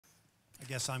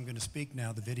guess I'm going to speak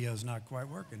now. The video's not quite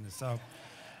working, so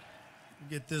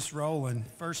get this rolling.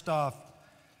 First off,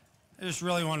 I just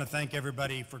really want to thank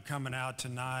everybody for coming out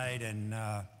tonight. And,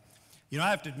 you know,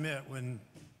 I have to admit, when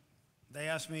they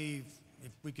asked me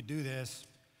if we could do this,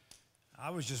 I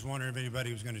was just wondering if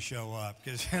anybody was going to show up.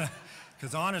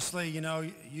 Because honestly, you know,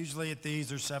 usually at these,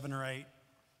 there's 7 or 8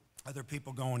 other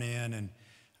people going in. And,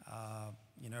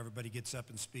 you know, everybody gets up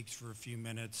and speaks for a few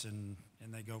minutes, and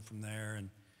they go from there. And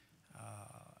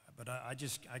but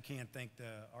I can't thank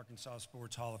the Arkansas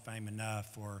Sports Hall of Fame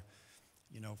enough for,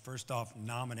 you know, first off,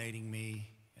 nominating me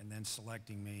and then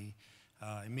selecting me.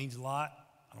 It means a lot.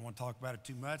 I don't want to talk about it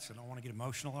too much. I don't want to get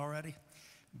emotional already.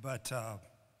 But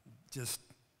just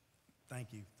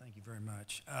thank you. Thank you very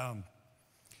much.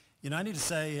 You know, I need to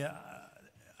say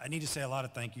a lot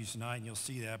of thank yous tonight, and you'll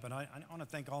see that. But I want to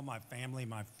thank all my family,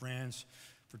 my friends,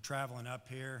 for traveling up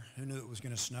here. Who knew it was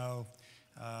going to snow?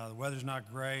 The weather's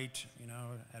not great. You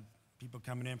know, had people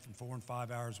coming in from 4 and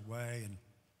 5 hours away, and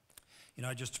you know,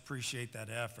 I just appreciate that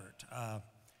effort.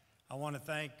 I want to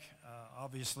thank,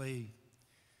 obviously,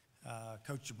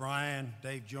 Coach O'Brien,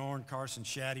 Dave Jorn, Carson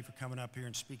Shaddy for coming up here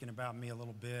and speaking about me a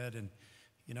little bit. And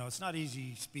you know, it's not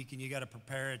easy speaking. You got to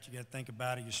prepare it. You got to think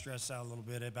about it. You stress out a little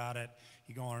bit about it.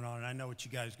 You go on and on. And I know what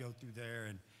you guys go through there,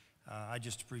 and I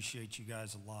just appreciate you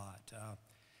guys a lot.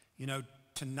 You know,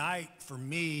 tonight for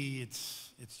me,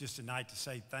 it's just a night to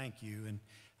say thank you. And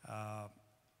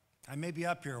I may be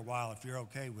up here a while if you're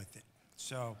okay with it.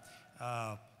 So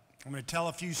I'm going to tell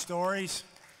a few stories.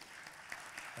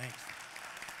 Thanks.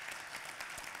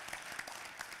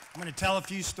 I'm going to tell a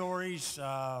few stories.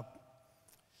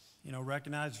 You know,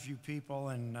 recognize a few people,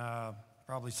 and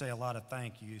probably say a lot of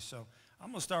thank yous. So I'm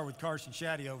going to start with Carson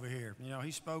Shaddy over here. You know,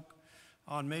 he spoke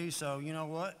on me, so you know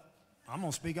what? I'm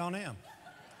going to speak on him.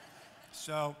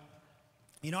 So,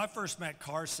 you know, I first met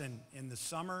Carson in the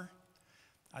summer.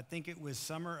 I think it was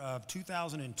summer of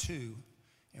 2002,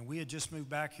 and we had just moved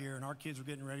back here, and our kids were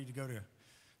getting ready to go to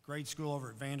grade school over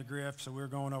at Vandegrift, so we were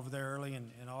going over there early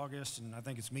in August, and I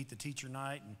think it's Meet the Teacher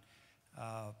Night. And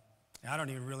I don't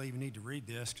even really need to read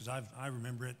this because I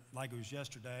remember it like it was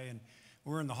yesterday. And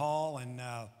we're in the hall, and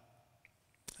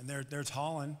there's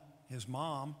Holland, his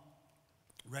mom,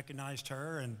 recognized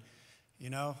her, and you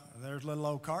know, there's little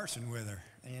old Carson with her.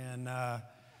 And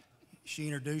she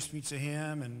introduced me to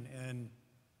him, and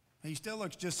he still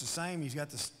looks just the same. He's got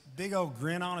this big old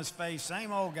grin on his face,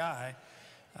 same old guy.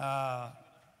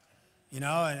 You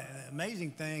know, and the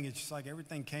amazing thing, it's just like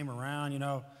everything came around. You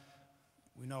know,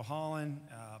 we know Holland.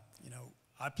 You know,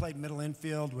 I played middle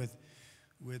infield with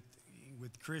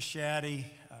Chris Shaddy,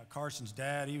 Carson's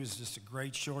dad. He was just a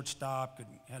great shortstop,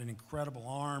 had an incredible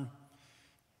arm.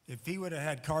 If he would have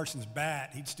had Carson's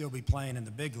bat, he'd still be playing in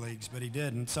the big leagues, but he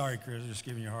didn't. Sorry, Chris, just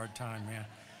giving you a hard time, man.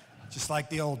 Just like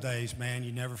the old days, man.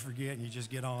 You never forget, and you just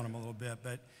get on him a little bit.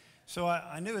 But so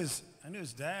I knew his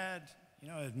dad. You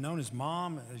know, I had known his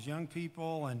mom as young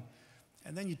people, and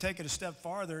then you take it a step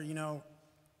farther. You know,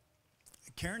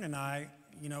 Karen and I,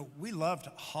 you know, we loved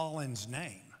Holland's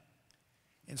name.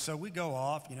 And so we go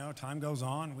off, you know, time goes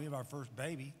on, we have our first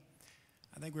baby.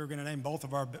 I think we were going to name both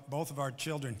of our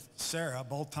children Sarah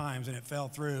both times, and it fell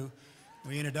through.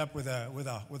 We ended up with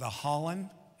a Holland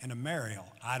and a Mariel.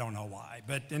 I don't know why,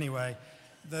 but anyway,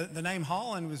 the name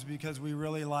Holland was because we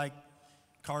really liked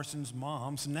Carson's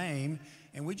mom's name,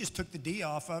 and we just took the D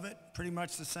off of it, pretty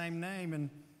much the same name. And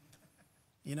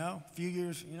you know, a few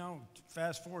years, you know,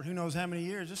 fast forward, who knows how many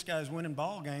years, this guy's winning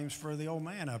ball games for the old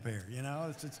man up here, you know.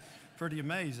 It's pretty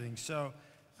amazing. So,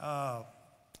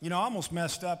 you know, I almost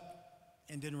messed up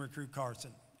and didn't recruit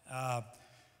Carson.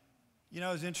 You know,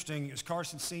 it was interesting. It was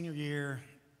Carson's senior year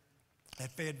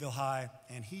at Fayetteville High,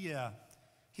 and he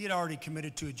had already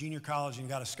committed to a junior college and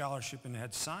got a scholarship and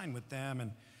had signed with them.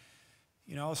 And,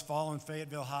 you know, I was following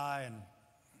Fayetteville High, and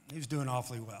he was doing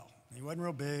awfully well. He wasn't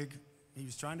real big. He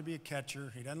was trying to be a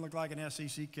catcher. He doesn't look like an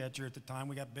SEC catcher at the time.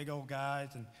 We got big old guys,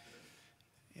 and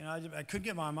you know, I couldn't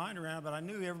get my mind around it, but I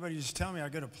knew everybody was telling me how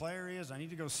good a player he is. I need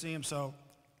to go see him, so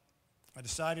I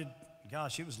decided,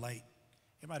 gosh, it was late.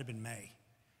 It might have been May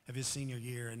of his senior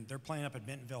year, and they're playing up at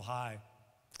Bentonville High,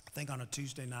 I think on a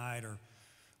Tuesday night or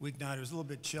weeknight. It was a little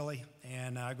bit chilly,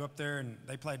 and I go up there, and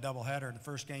they play a doubleheader. The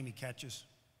first game he catches,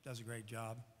 does a great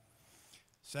job.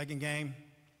 Second game,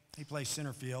 he plays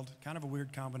center field, kind of a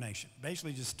weird combination.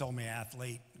 Basically just told me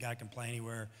athlete, guy can play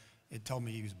anywhere. It told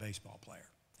me he was a baseball player.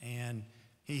 And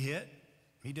he hit.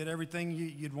 He did everything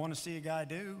you'd want to see a guy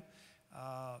do.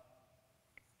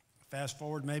 Fast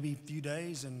forward maybe a few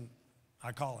days, and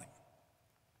I call him.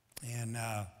 And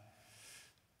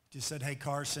just said, hey,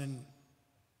 Carson,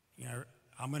 you know,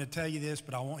 I'm going to tell you this,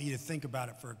 but I want you to think about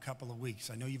it for a couple of weeks.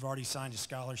 I know you've already signed a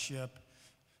scholarship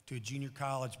to a junior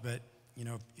college, but you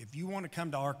know, if you want to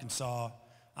come to Arkansas,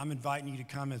 I'm inviting you to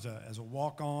come as a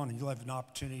walk-on, and you'll have an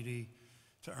opportunity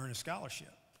to earn a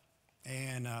scholarship.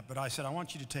 And but I said, I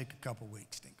want you to take a couple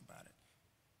weeks. Think about it.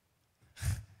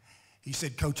 He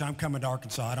said, Coach, I'm coming to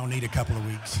Arkansas. I don't need a couple of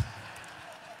weeks.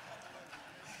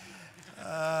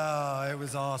 Oh, it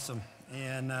was awesome.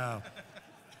 And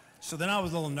so then I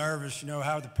was a little nervous, you know,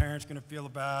 how are the parents going to feel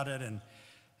about it? And,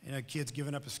 you know, kid's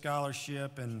giving up a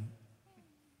scholarship, and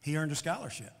he earned a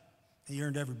scholarship. He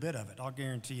earned every bit of it. I'll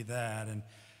guarantee you that. And,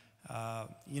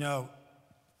 you know,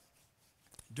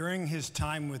 during his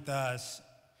time with us,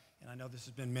 and I know this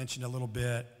has been mentioned a little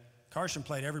bit, Carson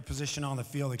played every position on the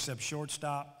field except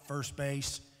shortstop, first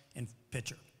base, and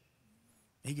pitcher.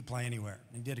 He could play anywhere.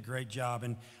 He did a great job.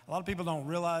 And a lot of people don't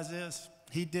realize this.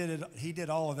 He did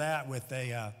all of that with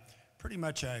pretty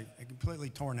much a completely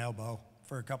torn elbow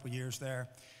for a couple years there.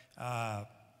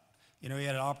 You know, he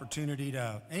had an opportunity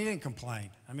to, and he didn't complain.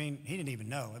 I mean, he didn't even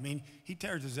know. I mean, he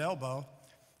tears his elbow,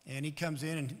 and he comes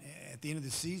in, and at the end of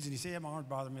the season, he said, yeah, my arm's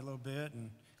bothering me a little bit, and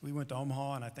we went to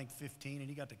Omaha, and I think 15, and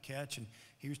he got the catch, and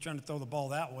he was trying to throw the ball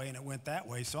that way, and it went that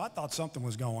way, so I thought something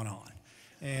was going on.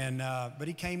 And, but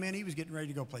he came in, he was getting ready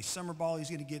to go play summer ball. He's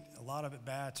going to get a lot of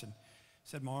at-bats, and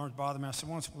said, my arm's bothering me. I said,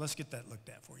 well, let's get that looked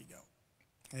at before you go.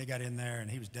 And they got in there, and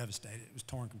he was devastated. It was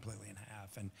torn completely in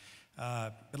half. And,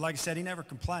 but like I said, he never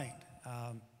complained.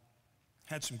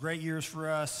 Had some great years for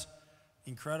us,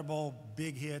 incredible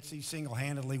big hits. He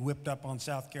single-handedly whipped up on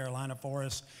South Carolina for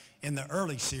us in the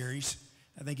early series.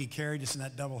 I think he carried us in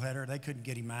that doubleheader. They couldn't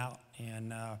get him out,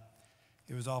 and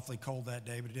it was awfully cold that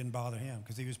day, but it didn't bother him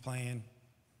because he was playing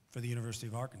for the University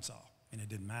of Arkansas, and it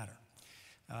didn't matter.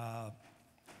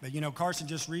 But, you know, Carson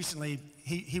just recently,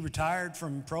 he retired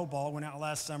from pro ball, went out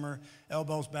last summer,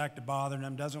 elbow's back to bothering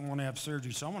him, doesn't want to have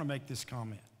surgery. So I want to make this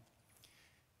comment.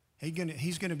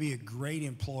 He's going to be a great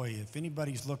employee. If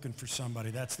anybody's looking for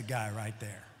somebody, that's the guy right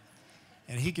there.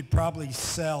 And he could probably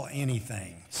sell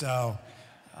anything. So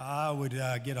I would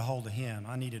get a hold of him.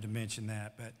 I needed to mention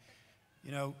that. But,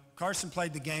 you know, Carson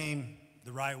played the game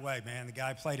the right way, man. The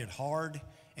guy played it hard,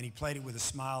 and he played it with a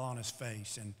smile on his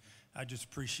face. And I just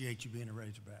appreciate you being a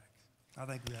Razorback. I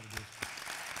think we ought to do it.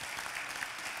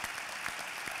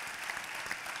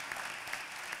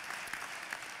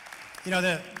 You know,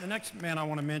 the next man I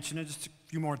want to mention is just a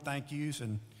few more thank yous,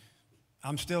 and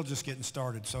I'm still just getting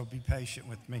started, so be patient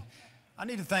with me. I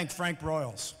need to thank Frank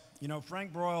Broyles. You know,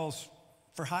 Frank Broyles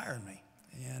for hiring me.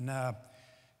 And,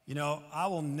 you know, I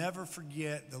will never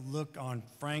forget the look on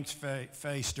Frank's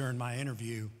face during my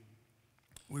interview.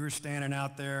 We were standing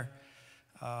out there,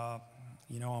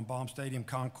 you know, on Baum Stadium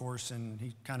concourse, and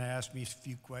he kind of asked me a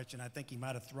few questions. I think he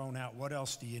might have thrown out, what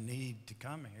else do you need to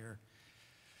come here?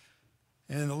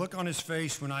 And the look on his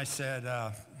face when I said,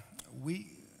 we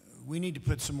need to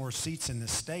put some more seats in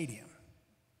this stadium.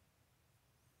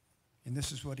 And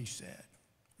this is what he said.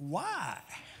 Why?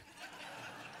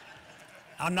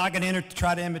 I'm not going to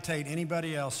try to imitate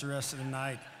anybody else the rest of the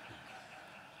night.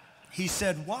 He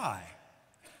said, why?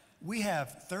 We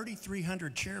have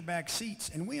 3,300 chairback seats,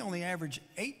 and we only average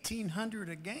 1,800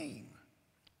 a game.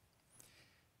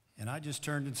 And I just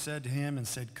turned and said to him and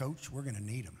said, Coach, we're going to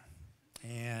need them.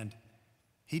 And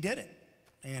he did it.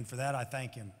 And for that, I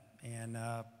thank him. And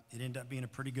it ended up being a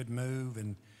pretty good move.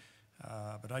 And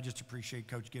but I just appreciate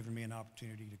Coach giving me an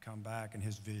opportunity to come back and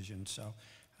his vision. So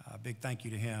big thank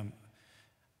you to him.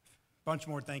 Bunch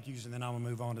more thank yous, and then I'm going to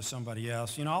move on to somebody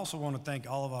else. You know, I also want to thank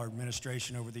all of our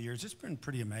administration over the years. It's been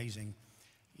pretty amazing.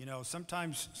 You know,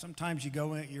 sometimes you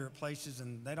go in, you're at places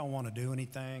and they don't want to do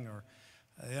anything, or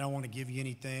they don't want to give you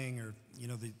anything, or, you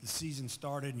know, the season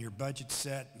started and your budget's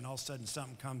set, and all of a sudden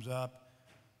something comes up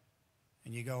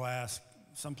and you go ask.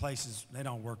 Some places, they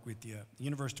don't work with you. The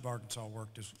University of Arkansas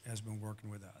has been working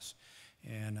with us.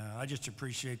 And I just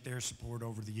appreciate their support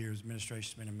over the years.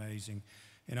 Administration's been amazing.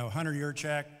 You know, Hunter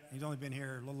Yurchak, he's only been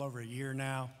here a little over a year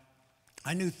now.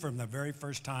 I knew from the very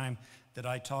first time that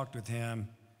I talked with him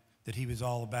that he was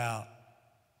all about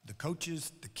the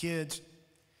coaches, the kids,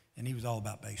 and he was all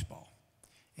about baseball.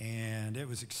 And it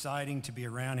was exciting to be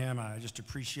around him. I just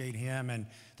appreciate him and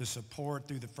the support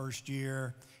through the first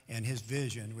year and his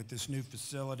vision with this new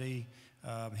facility.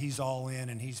 He's all in,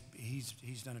 and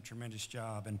he's done a tremendous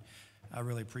job, and I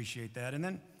really appreciate that. And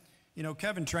then, you know,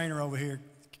 Kevin Trainer over here,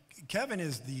 Kevin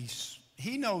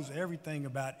he knows everything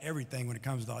about everything when it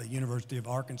comes to the University of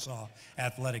Arkansas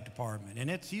athletic department, and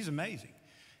he's amazing.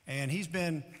 And he's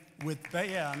been with,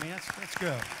 yeah, I mean, that's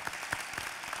good.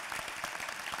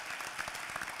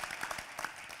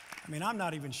 I mean, I'm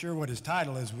not even sure what his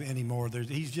title is anymore.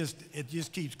 It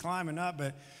just keeps climbing up,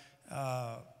 but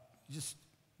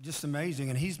just amazing.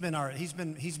 And he's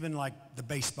been like the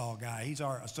baseball guy. He's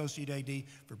our associate AD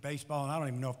for baseball, and I don't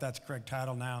even know if that's the correct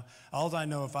title now. All I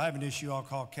know, if I have an issue, I'll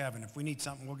call Kevin. If we need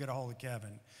something, we'll get a hold of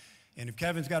Kevin. And if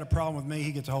Kevin's got a problem with me,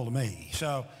 he gets a hold of me.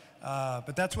 So,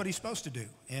 but that's what he's supposed to do,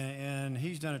 and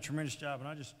he's done a tremendous job,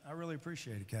 and I really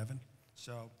appreciate it, Kevin.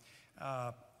 So,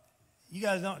 you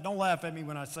guys don't laugh at me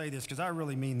when I say this, because I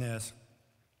really mean this.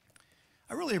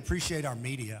 I really appreciate our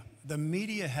media. The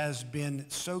media has been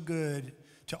so good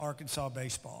to Arkansas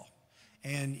baseball,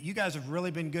 and you guys have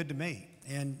really been good to me.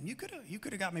 And you could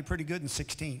have got me pretty good in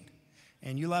 16,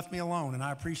 and you left me alone, and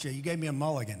I appreciate it. You gave me a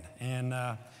mulligan,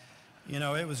 and you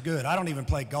know, it was good. I don't even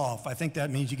play golf. I think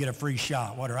that means you get a free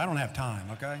shot. Whatever. I don't have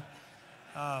time. Okay.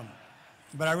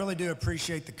 But I really do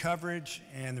appreciate the coverage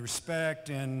and the respect,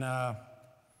 and I'm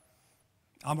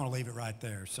going to leave it right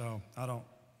there. So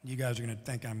you guys are going to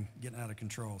think I'm getting out of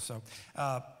control. So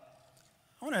I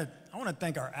want to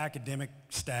thank our academic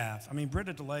staff. I mean,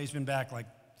 Britta DeLay's been back like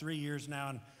 3 years now,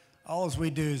 and all we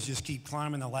do is just keep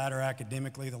climbing the ladder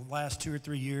academically. The last 2 or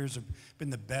 3 years have been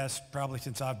the best probably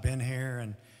since I've been here,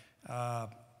 and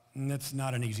it's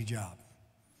not an easy job,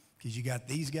 because you got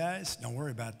these guys. Don't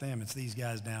worry about them. It's these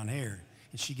guys down here,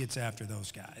 and she gets after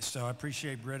those guys. So I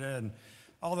appreciate Britta and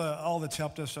all that's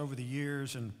helped us over the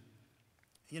years. And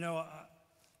you know,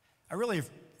 I really,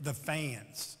 the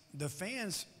fans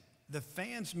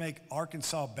make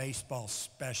Arkansas baseball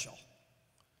special,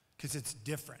 because it's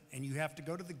different, and you have to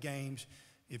go to the games.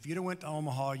 If you'd have went to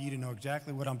Omaha, you'd know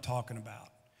exactly what I'm talking about.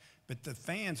 But the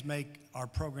fans make our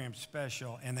program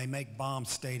special, and they make Baum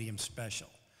Stadium special.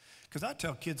 Because I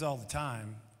tell kids all the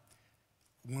time,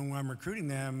 when I'm recruiting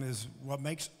them, is what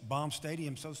makes Baum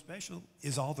Stadium so special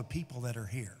is all the people that are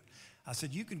here. I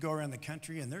said, you can go around the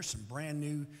country, and there's some brand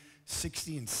new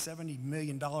 $60 and $70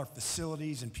 million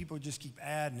facilities, and people just keep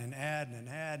adding and adding and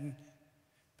adding.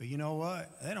 But you know what?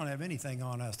 They don't have anything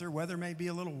on us. Their weather may be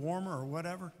a little warmer or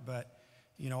whatever, but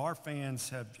you know, our fans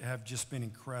have just been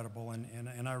incredible,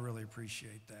 and I really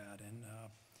appreciate that. And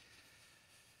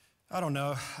I don't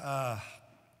know,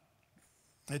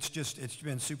 it's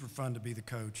been super fun to be the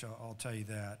coach, I'll tell you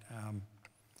that.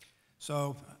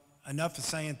 So enough of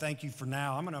saying thank you for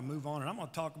now. I'm going to move on, and I'm going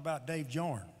to talk about Dave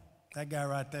Jorn, that guy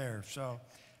right there. So,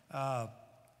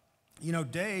 you know,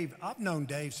 Dave, I've known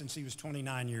Dave since he was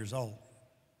 29 years old,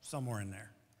 somewhere in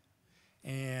there.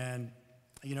 And,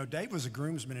 you know, Dave was a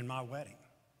groomsman in my wedding.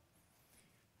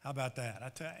 How about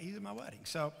that? He's at my wedding.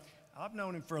 So I've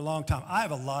known him for a long time. I have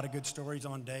a lot of good stories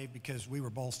on Dave, because we were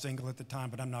both single at the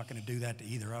time, but I'm not going to do that to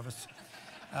either of us.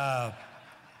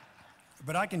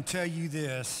 But I can tell you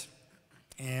this,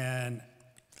 and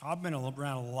I've been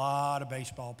around a lot of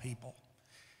baseball people.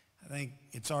 I think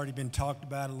it's already been talked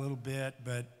about a little bit,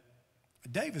 but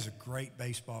Dave is a great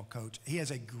baseball coach. He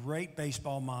has a great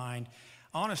baseball mind.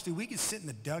 Honestly, we could sit in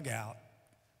the dugout.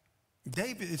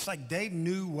 It's like Dave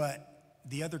knew what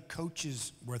the other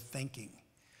coaches were thinking.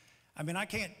 I mean, I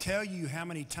can't tell you how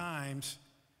many times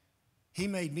he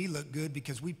made me look good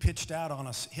because we pitched out on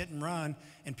a hit and run,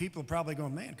 and people are probably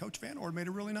going, man, Coach Van Ord made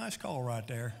a really nice call right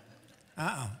there.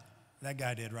 That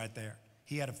guy did right there.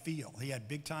 He had a feel. He had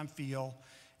big-time feel,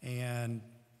 and,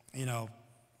 you know,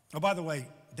 oh, by the way,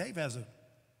 Dave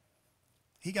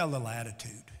he got a little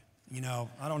attitude. You know,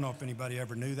 I don't know if anybody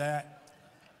ever knew that,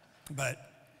 but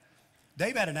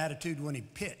Dave had an attitude when he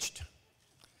pitched.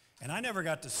 And I never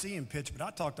got to see him pitch, but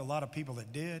I talked to a lot of people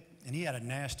that did, and he had a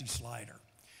nasty slider.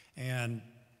 And,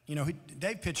 you know,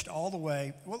 Dave pitched all the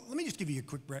way. Well, let me just give you a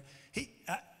quick break.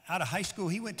 Out of high school,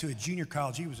 he went to a junior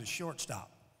college. He was a shortstop.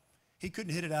 He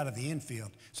couldn't hit it out of the infield,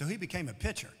 so he became a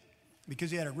pitcher because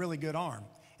he had a really good arm.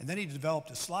 And then he developed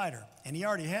a slider, and he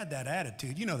already had that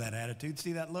attitude. You know that attitude.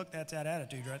 See that look? That's that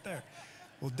attitude right there.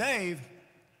 Well, Dave,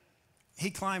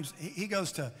 he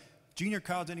goes to junior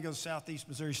college, then he goes to Southeast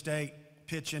Missouri State,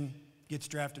 pitching, gets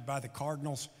drafted by the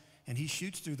Cardinals, and he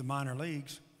shoots through the minor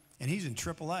leagues, and he's in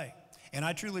AAA. And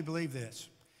I truly believe this.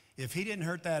 If he didn't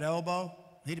hurt that elbow,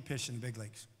 he'd have pitched in the big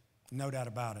leagues. No doubt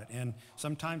about it. And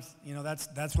sometimes, you know,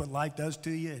 that's what life does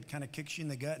to you. It kind of kicks you in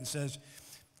the gut and says,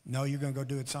 no, you're going to go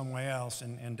do it somewhere else,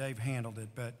 and Dave handled it.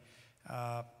 But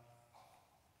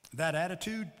that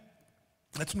attitude,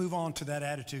 let's move on to that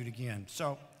attitude again.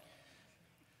 So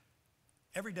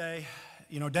every day,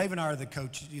 you know, Dave and I are the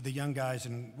coaches, the young guys,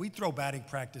 and we throw batting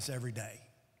practice every day.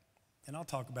 And I'll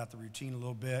talk about the routine a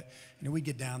little bit. You know, we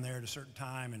get down there at a certain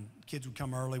time, and kids would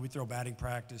come early. We throw batting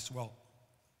practice. Well,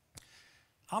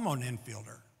 I'm an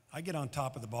infielder. I get on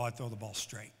top of the ball. I throw the ball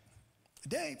straight.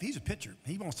 Dave, he's a pitcher.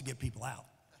 He wants to get people out.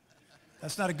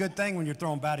 That's not a good thing when you're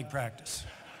throwing batting practice.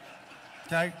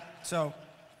 Okay? So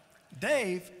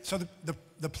Dave, so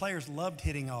the players loved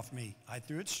hitting off me. I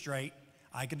threw it straight,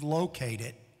 I could locate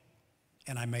it,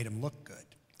 and I made him look good.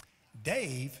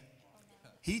 Dave,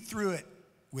 he threw it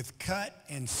with cut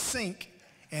and sink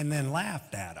and then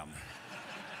laughed at him.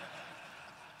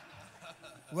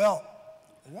 Well,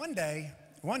 one day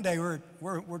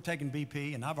we're taking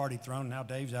BP, and I've already thrown, now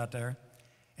Dave's out there,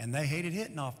 and they hated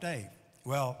hitting off Dave.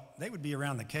 Well, they would be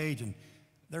around the cage, and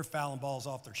they're fouling balls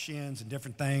off their shins and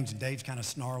different things, and Dave's kind of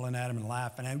snarling at him and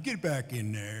laughing at him, get back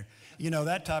in there, you know,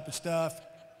 that type of stuff.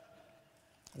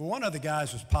 Well, one of the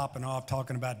guys was popping off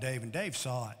talking about Dave, and Dave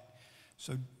saw it.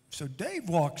 So Dave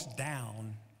walks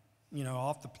down, you know,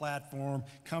 off the platform,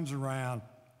 comes around,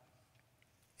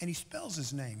 and he spells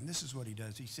his name. This is what he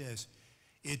does. He says,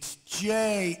 it's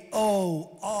J-O-R-N,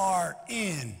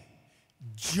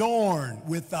 Jorn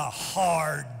with a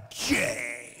hard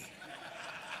J.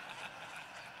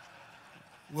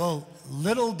 Well,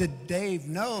 little did Dave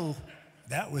know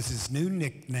that was his new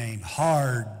nickname,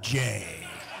 Hard J.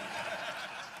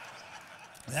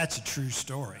 That's a true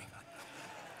story.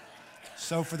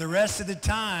 So for the rest of the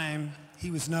time,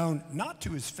 he was known not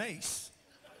to his face.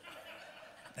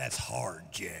 That's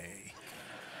Hard J.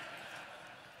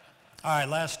 All right,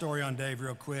 last story on Dave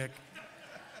real quick.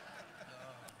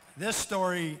 This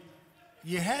story,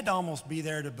 you had to almost be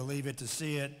there to believe it, to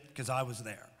see it, because I was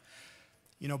there.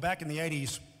 You know, back in the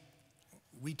 80s,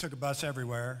 we took a bus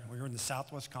everywhere. We were in the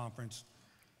Southwest Conference.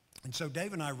 And so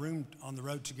Dave and I roomed on the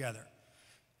road together.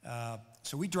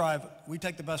 So we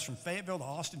take the bus from Fayetteville to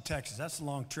Austin, Texas. That's a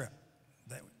long trip.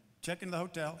 They check into the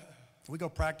hotel. We go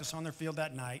practice on their field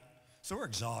that night. So we're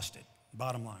exhausted,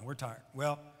 bottom line. We're tired.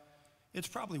 Well, it's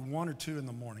probably 1 or 2 in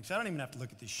the morning. So I don't even have to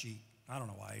look at this sheet. I don't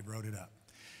know why he wrote it up.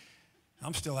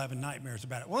 I'm still having nightmares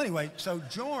about it. Well, anyway, so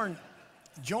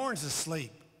Jorn's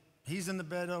asleep. He's in the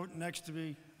bed next to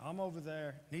me. I'm over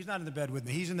there. He's not in the bed with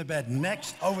me. He's in the bed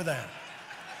next over there.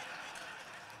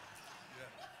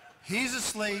 He's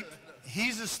asleep.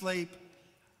 He's asleep.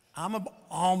 I'm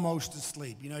almost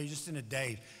asleep. You know, you're just in a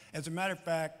daze. As a matter of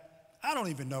fact, I don't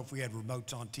even know if we had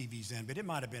remotes on TVs then, but it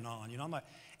might have been on. You know, I'm like,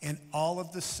 and all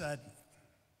of a sudden,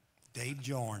 Dave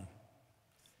Jorn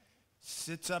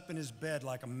sits up in his bed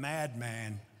like a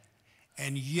madman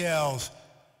and yells,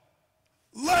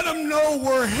 "Let them know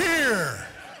we're here."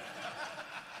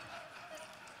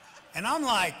 And I'm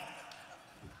like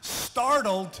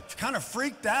startled, kind of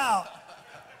freaked out.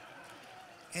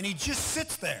 And he just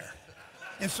sits there.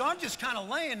 And so I'm just kind of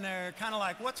laying there, kind of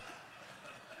like, what's...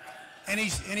 And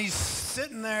he's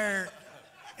sitting there,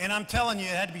 and I'm telling you, it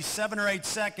had to be 7 or 8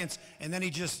 seconds, and then he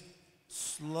just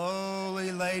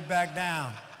slowly laid back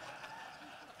down.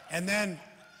 And then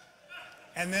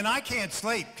I can't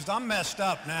sleep, because I'm messed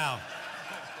up now.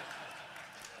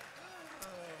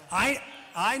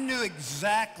 I knew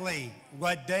exactly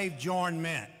what Dave Jorn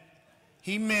meant.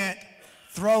 He meant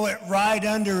throw it right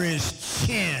under his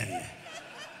chin,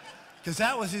 because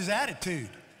that was his attitude.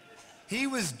 He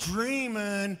was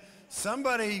dreaming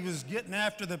somebody was getting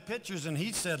after the pitchers, and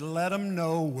he said, "Let them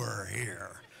know we're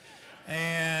here."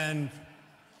 And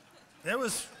it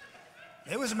was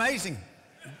amazing.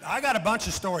 I got a bunch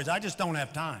of stories. I just don't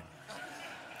have time.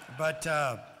 But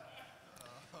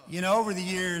you know, over the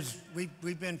years,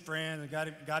 we've been friends.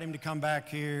 I got him to come back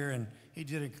here, and he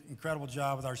did an incredible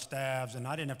job with our staffs, and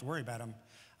I didn't have to worry about him.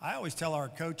 I always tell our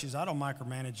coaches, I don't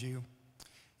micromanage you.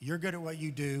 You're good at what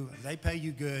you do. They pay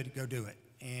you good. Go do it.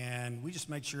 And we just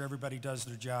make sure everybody does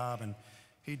their job, and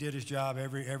he did his job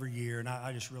every year, and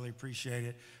I just really appreciate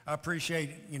it. I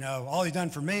appreciate, you know, all he's done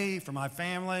for me, for my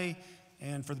family,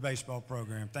 and for the baseball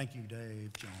program. Thank you,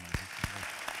 Dave Jorn.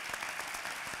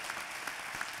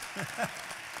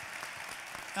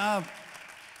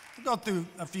 We'll go through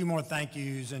a few more thank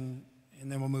yous, and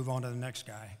then we'll move on to the next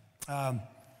guy.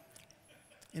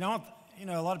 You know,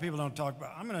 a lot of people don't talk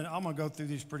about. I'm gonna go through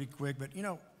these pretty quick, but you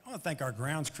know, I want to thank our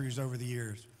grounds crews over the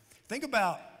years. Think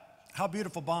about how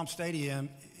beautiful Baum Stadium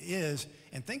is,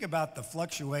 and think about the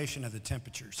fluctuation of the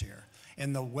temperatures here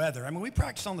and the weather. I mean, we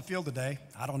practiced on the field today.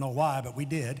 I don't know why, but we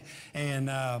did, and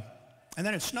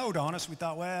then it snowed on us. We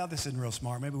thought, well, this isn't real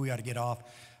smart. Maybe we got to get off.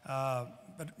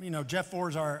 But you know, Jeff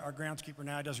Ford's our groundskeeper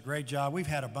now. He does a great job. We've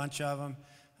had a bunch of them.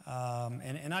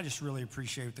 And I just really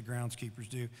appreciate what the groundskeepers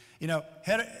do. You know,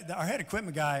 our head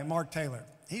equipment guy, Mark Taylor,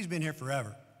 he's been here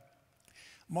forever.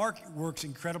 Mark works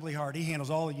incredibly hard. He handles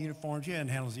all the uniforms. He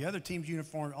handles the other team's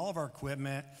uniform, all of our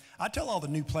equipment. I tell all the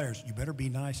new players, you better be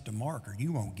nice to Mark or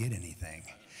you won't get anything.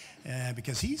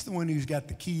 Because he's the one who's got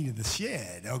the key to the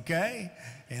shed, okay?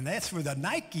 And that's where the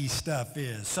Nike stuff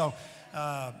is. So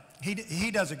he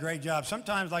does a great job.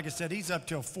 Sometimes, like I said, he's up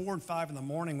till 4 and 5 in the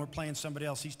morning. We're playing somebody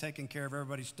else. He's taking care of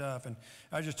everybody's stuff. And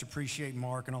I just appreciate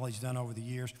Mark and all he's done over the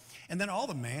years. And then all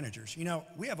the managers. You know,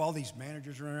 we have all these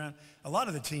managers running around. A lot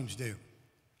of the teams do.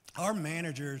 Our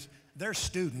managers, they're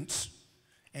students,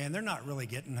 and they're not really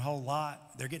getting a whole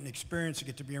lot. They're getting experience. They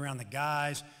get to be around the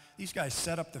guys. These guys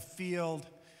set up the field.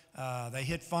 They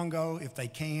hit fungo if they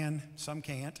can. Some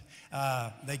can't.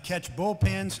 They catch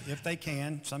bullpens if they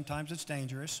can. Sometimes it's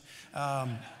dangerous.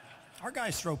 Our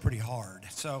guys throw pretty hard.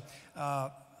 So,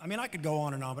 I mean, I could go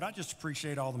on and on, but I just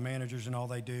appreciate all the managers and all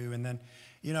they do. And then,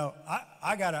 you know,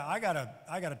 I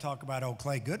gotta talk about old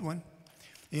Clay Goodwin.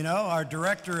 You know, our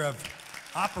director of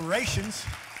operations.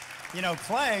 You know,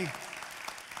 Clay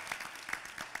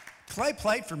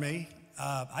played for me.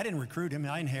 I didn't recruit him.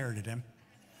 I inherited him.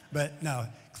 But no,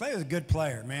 Clay was a good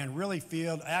player, man. Really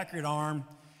field, accurate arm.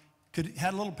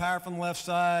 Had a little power from the left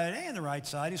side and the right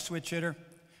side. He's a switch hitter.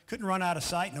 Couldn't run out of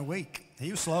sight in a week.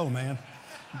 He was slow, man.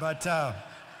 But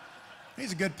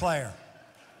he's a good player.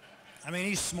 I mean,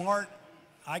 he's smart.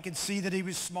 I could see that he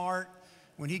was smart.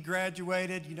 When he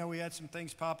graduated, you know, we had some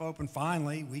things pop open.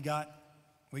 Finally, we got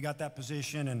that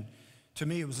position, and to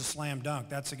me, it was a slam dunk.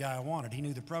 That's the guy I wanted. He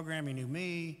knew the program. He knew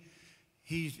me.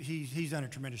 He's done a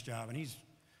tremendous job, and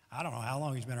I don't know how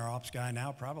long he's been our ops guy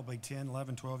now, probably 10,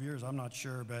 11, 12 years. I'm not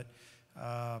sure, but,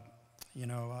 you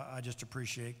know, I just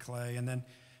appreciate Clay. And then,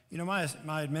 you know,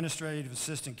 my administrative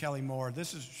assistant, Kelly Moore,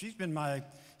 she's been my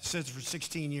assistant for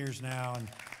 16 years now. And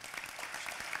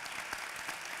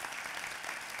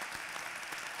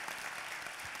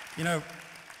you know,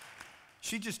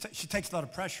 she takes a lot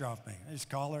of pressure off me. I just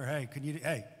call her,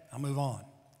 hey, I'll move on.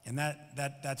 And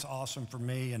that's awesome for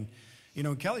me. And, you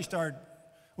know, Kelly started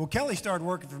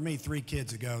working for me 3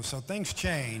 kids ago, so things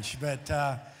change. But,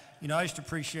 you know, I just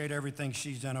appreciate everything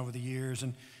she's done over the years.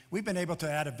 And we've been able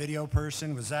to add a video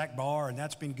person with Zach Barr, and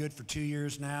that's been good for 2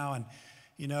 years now. And,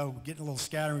 you know, getting a little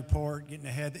scouting report, getting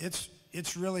ahead.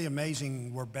 It's really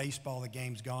amazing where baseball, the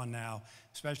game's gone now,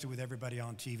 especially with everybody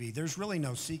on TV. There's really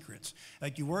no secrets.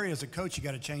 Like, you worry as a coach, you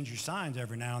got to change your signs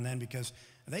every now and then because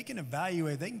they can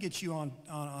evaluate, they can get you on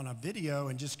a video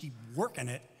and just keep working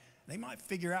it. They might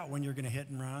figure out when you're going to hit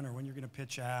and run or when you're going to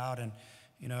pitch out, and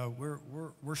you know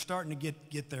we're starting to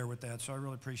get there with that. So I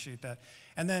really appreciate that.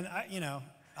 And then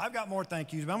I've got more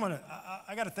thank yous, but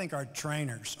I got to thank our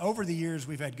trainers. Over the years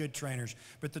we've had good trainers,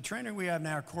 but the trainer we have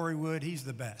now, Corey Wood, he's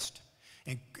the best,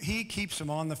 and he keeps them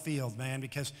on the field, man.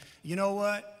 Because you know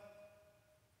what?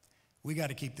 We got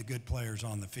to keep the good players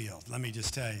on the field. Let me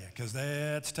just tell you, because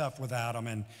that's tough without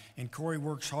them. And Corey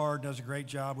works hard, does a great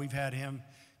job. We've had him,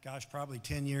 gosh, probably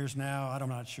 10 years now. I'm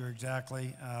not sure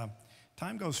exactly.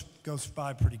 Time goes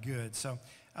by pretty good. So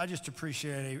I just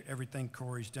appreciate everything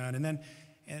Corey's done. And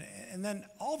then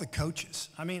all the coaches.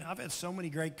 I mean, I've had so many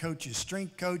great coaches,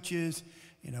 strength coaches.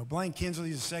 You know, Blaine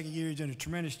Kinsley's the second year. He's done a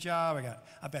tremendous job.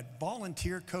 I've had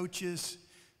volunteer coaches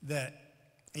that,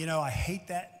 you know, I hate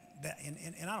that.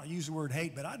 And I don't use the word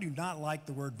hate, but I do not like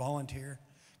the word volunteer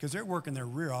because they're working their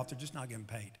rear off. They're just not getting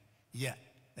paid yet.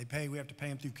 We have to pay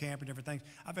them through camp and different things.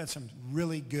 I've had some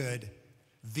really good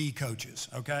V coaches,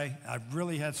 okay? I've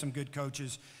really had some good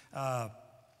coaches.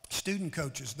 Student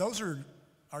coaches, those are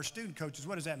our student coaches.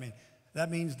 What does that mean? That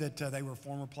means that they were a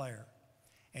former player.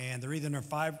 And they're either in their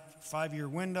five-year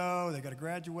window, they've got to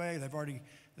graduate,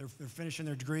 they're finishing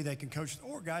their degree, they can coach,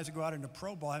 or guys that go out into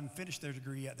pro ball, haven't finished their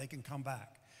degree yet, they can come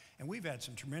back. And we've had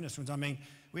some tremendous ones. I mean,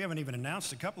 we haven't even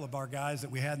announced a couple of our guys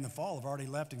that we had in the fall have already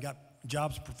left and got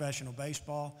jobs in professional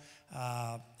baseball.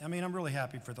 I mean, I'm really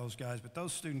happy for those guys, but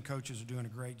those student coaches are doing a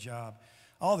great job.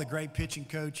 All the great pitching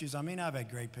coaches. I mean, I've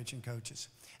had great pitching coaches.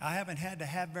 I haven't had to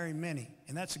have very many,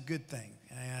 and that's a good thing.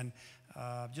 And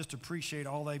just appreciate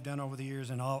all they've done over the years,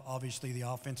 and obviously the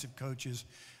offensive coaches,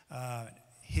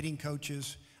 hitting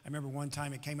coaches. I remember one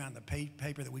time it came out in the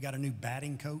paper that we got a new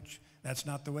batting coach. That's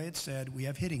not the way it's said. We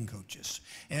have hitting coaches.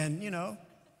 And, you know,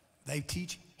 they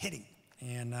teach hitting.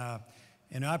 And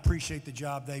I appreciate the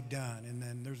job they've done. And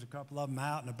then there's a couple of them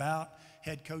out and about.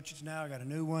 Head coaches now. I got a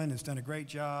new one that's done a great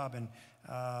job. And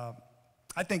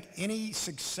I think any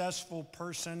successful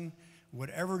person,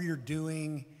 whatever you're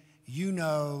doing, you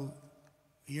know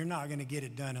you're not going to get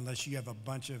it done unless you have a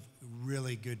bunch of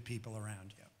really good people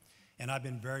around you. And I've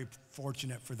been very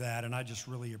fortunate for that, and I just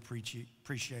really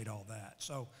appreciate all that.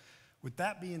 So with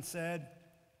that being said,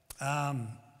 I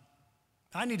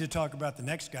need to talk about the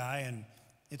next guy, and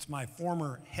it's my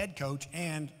former head coach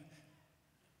and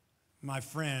my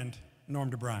friend,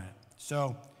 Norm DeBryant.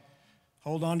 So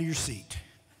hold on to your seat,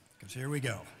 because here we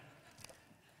go.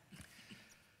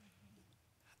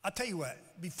 I'll tell you what,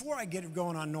 before I get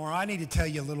going on Norm, I need to tell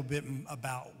you a little bit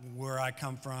about where I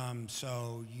come from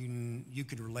so you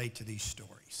could relate to these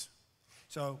stories.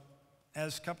 So,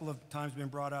 as a couple of times been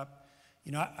brought up,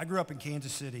 I grew up in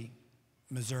Kansas City,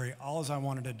 Missouri. All I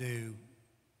wanted to do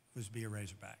was be a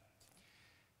Razorback.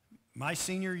 My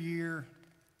senior year,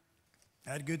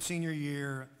 I had a good senior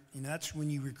year. That's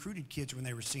when you recruited kids when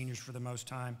they were seniors for the most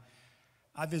time.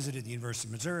 I visited the University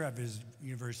of Missouri. I visited the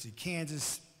University of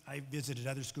Kansas. I visited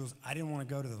other schools. I didn't want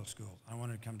to go to those schools. I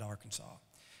wanted to come to Arkansas.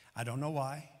 I don't know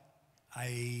why.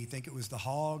 I think it was the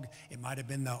Hog. It might have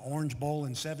been the Orange Bowl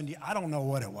in '70. I don't know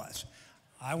what it was.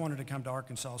 I wanted to come to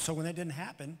Arkansas. So when that didn't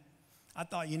happen, I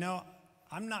thought,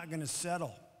 I'm not going to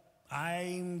settle.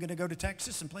 I'm going to go to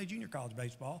Texas and play junior college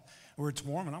baseball where it's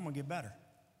warm and I'm going to get better.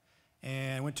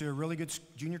 And I went to a really good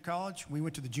junior college. We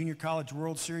went to the Junior College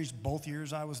World Series both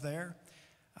years I was there.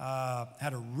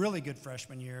 Had a really good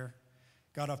freshman year.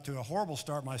 Got off to a horrible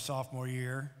start my sophomore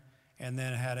year, and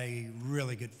then had a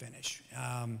really good finish.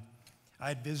 I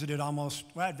had visited a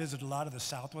lot of the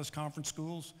Southwest Conference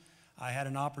schools. I had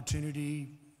an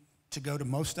opportunity to go to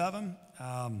most of them,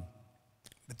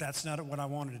 but that's not what I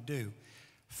wanted to do.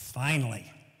 Finally,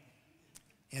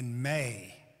 in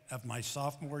May of my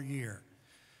sophomore year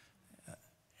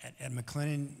at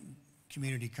McLennan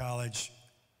Community College,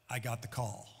 I got the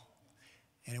call.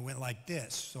 And it went like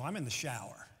this. So I'm in the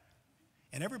shower.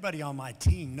 And everybody on my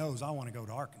team knows I want to go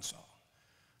to Arkansas.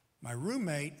 My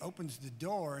roommate opens the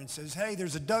door and says, hey,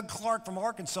 there's a Doug Clark from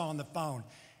Arkansas on the phone.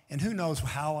 And who knows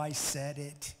how I said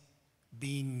it,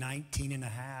 being 19 and a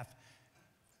half.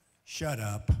 Shut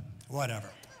up, whatever.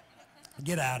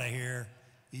 Get out of here.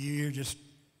 You're just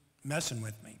messing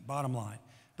with me, bottom line.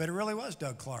 But it really was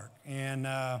Doug Clark. And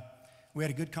we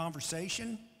had a good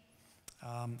conversation.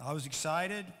 I was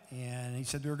excited, and he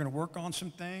said we were going to work on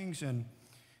some things, and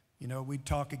we'd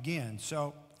talk again.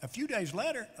 So a few days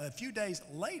later,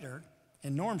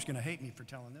 and Norm's going to hate me for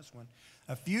telling this one.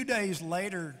 A few days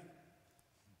later,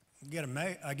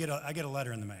 I get a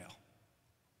letter in the mail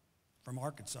from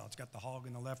Arkansas. It's got the Hog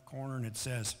in the left corner, and it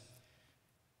says,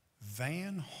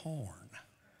 Van Horn.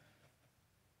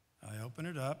 I open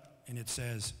it up, and it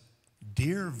says,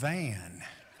 Dear Van.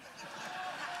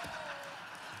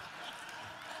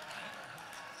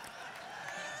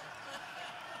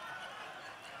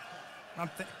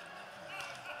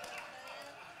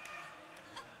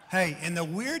 Hey, and the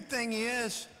weird thing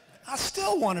is, I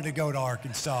still wanted to go to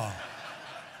Arkansas.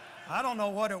 I don't know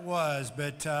what it was,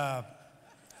 but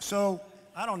so,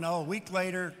 I don't know, a week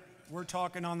later, we're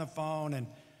talking on the phone, and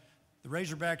the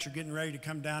Razorbacks are getting ready to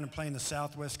come down and play in the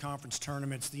Southwest Conference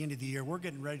tournament. It's the end of the year. We're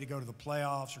getting ready to go to the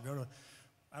playoffs or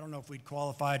I don't know if we'd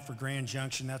qualified for Grand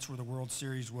Junction. That's where the World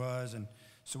Series was. And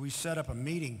so we set up a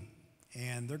meeting,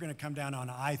 and they're going to come down on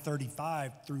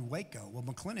I-35 through Waco. Well,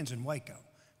 McLennan's in Waco.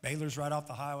 Baylor's right off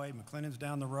the highway. McLennan's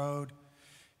down the road.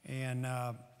 And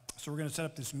so we're going to set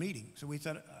up this meeting. So we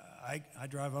said, I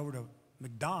drive over to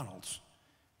McDonald's.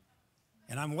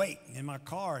 And I'm waiting in my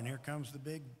car, and here comes the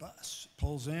big bus.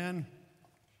 Pulls in.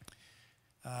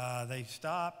 They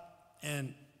stop,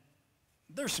 and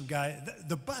there's some guy.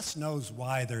 The bus knows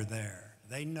why they're there.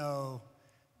 They know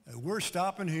we're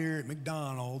stopping here at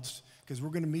McDonald's because we're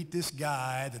going to meet this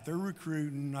guy that they're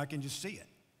recruiting. I can just see it.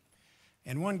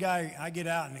 And one guy, I get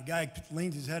out, and the guy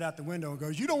leans his head out the window and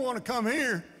goes, you don't want to come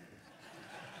here.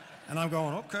 And I'm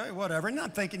going, okay, whatever. And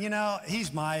I'm thinking,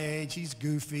 he's my age. He's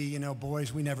goofy.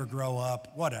 Boys, we never grow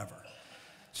up, whatever.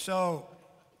 So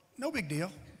no big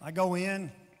deal. I go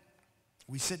in.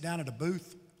 We sit down at a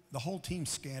booth. The whole team's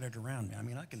scattered around me. I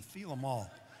mean, I can feel them all.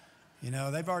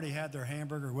 They've already had their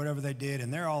hamburger or whatever they did,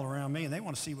 and they're all around me, and they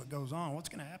want to see what goes on. What's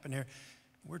going to happen here?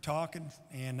 We're talking,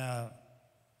 and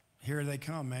here they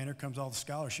come, man. Here comes all the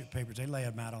scholarship papers. They lay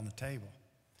them out on the table,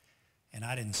 and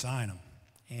I didn't sign them.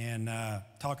 And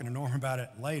talking to Norm about it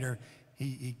later,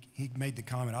 he made the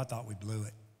comment, I thought we blew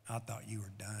it. I thought you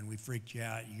were done. We freaked you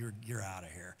out. You're out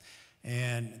of here.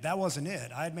 And that wasn't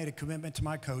it. I had made a commitment to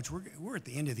my coach. We're at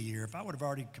the end of the year. If I would have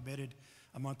already committed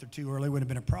a month or two early, it wouldn't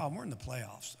have been a problem. We're in the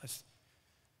playoffs.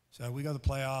 So we go to the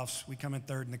playoffs. We come in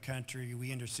third in the country.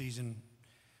 We end our season.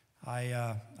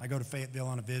 I go to Fayetteville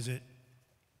on a visit,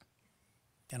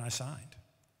 and I signed.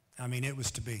 I mean, it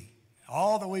was to be.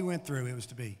 All that we went through, it was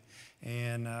to be.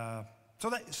 And so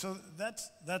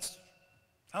that's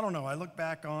I don't know. I look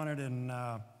back on it, and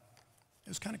it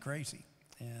was kind of crazy.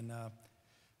 And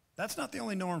that's not the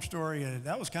only Norm story.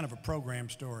 That was kind of a program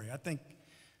story. I think,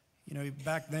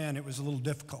 back then it was a little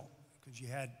difficult because you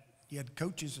had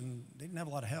coaches and they didn't have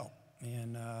a lot of help.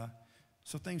 And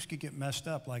so things could get messed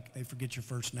up, like they forget your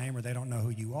first name or they don't know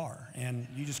who you are. And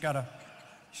you just gotta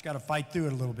fight through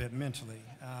it a little bit mentally.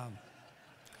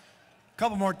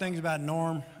 couple more things about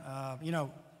Norm.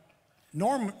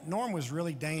 Norm was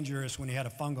really dangerous when he had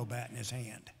a fungo bat in his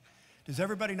hand. Does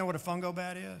everybody know what a fungo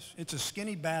bat is? It's a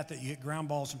skinny bat that you hit ground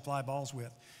balls and fly balls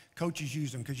with. Coaches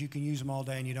use them because you can use them all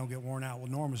day and you don't get worn out. Well,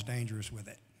 Norm was dangerous with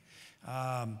it.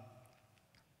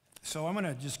 So I'm going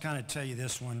to just kind of tell you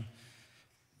this one.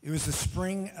 It was the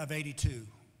spring of '82.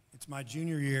 It's my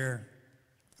junior year.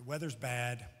 The weather's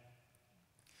bad.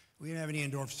 We didn't have any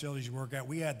indoor facilities to work at.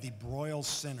 We had the Broyles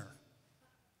Center.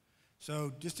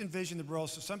 So just envision the Broyles.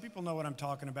 So some people know what I'm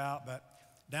talking about, but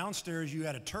downstairs you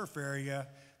had a turf area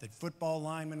that football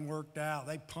linemen worked out.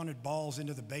 They punted balls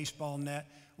into the baseball net.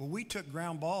 Well, we took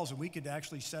ground balls and we could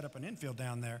actually set up an infield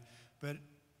down there. But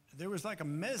there was like a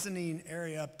mezzanine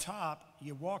area up top.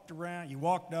 You walked around, you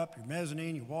walked up your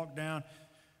mezzanine, you walked down.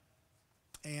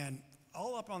 And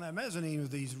all up on that mezzanine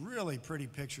was these really pretty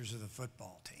pictures of the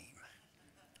football team.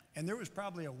 And there was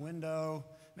probably a window,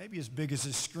 maybe as big as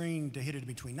a screen to hit it in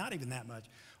between, not even that much.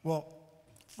 Well,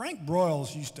 Frank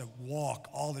Broyles used to walk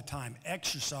all the time,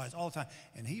 exercise all the time,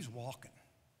 and he's walking.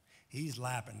 He's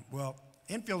lapping. Well,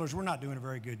 infielders, we're not doing a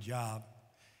very good job,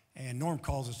 and Norm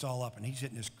calls us all up, and he's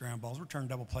hitting his ground balls. We're turning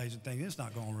double plays and thinking, it's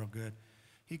not going real good.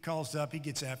 He calls up, he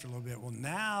gets after a little bit. Well,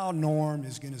 now Norm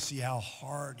is going to see how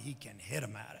hard he can hit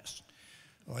them at us.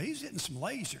 Well, he's hitting some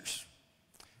lasers,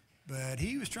 but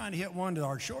he was trying to hit one to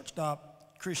our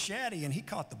shortstop, Chris Shaddy, and he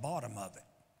caught the bottom of it.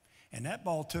 And that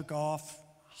ball took off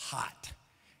hot.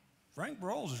 Frank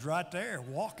Broyles is right there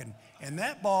walking, and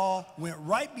that ball went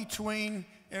right between,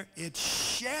 it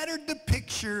shattered the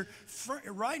picture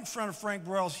right in front of Frank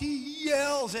Broyles. He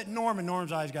yells at Norm, and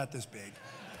Norm's eyes got this big.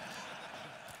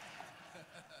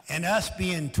 And us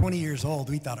being 20 years old,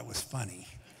 we thought it was funny.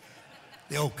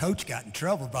 The old coach got in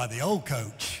trouble by the old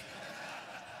coach.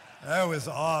 That was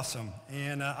awesome.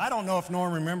 And I don't know if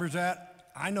Norm remembers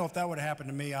that. I know if that would have happened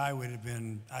to me, I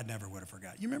never would have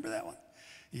forgot. You remember that one?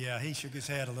 Yeah, he shook his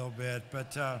head a little bit.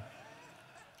 But,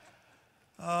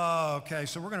 okay,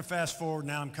 so we're going to fast forward.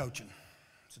 Now I'm coaching.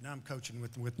 So now I'm coaching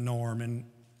with Norm. And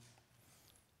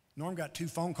Norm got 2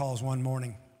 phone calls one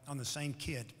morning on the same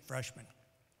kid, freshman.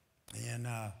 And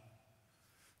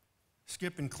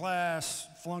skipping class,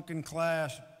 flunking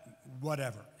class,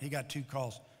 whatever. He got 2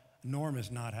 calls. Norm is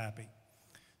not happy.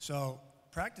 So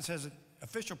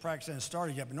official practice hasn't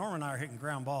started yet, but Norm and I are hitting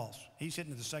ground balls. He's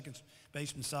hitting to the second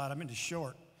baseman side. I'm into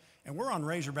short. And we're on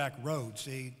Razorback Road,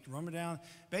 see, running down,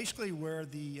 basically where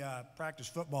the practice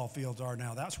football fields are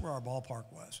now. That's where our ballpark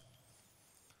was.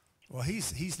 Well,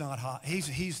 he's not hot.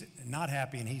 He's not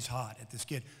happy, and he's hot at this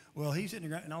kid. Well, he's hitting the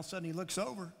ground, and all of a sudden he looks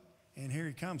over, and here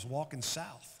he comes walking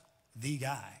south, the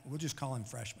guy. We'll just call him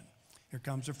freshman. Here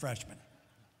comes the freshman.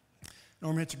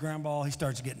 Norm hits a ground ball. He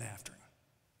starts getting after him.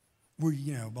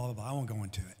 Blah, blah, blah. I won't go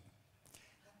into it.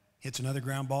 Hits another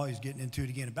ground ball. He's getting into it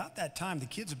again. About that time, the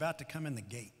kid's about to come in the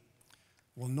gate.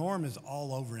 Well, Norm is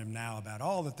all over him now about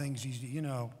all the things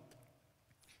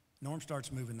Norm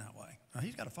starts moving that way. Now,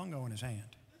 he's got a fungo in his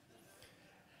hand.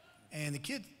 And the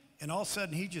kid, and all of a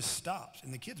sudden, he just stops,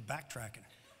 and the kid's backtracking.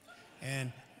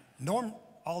 And Norm,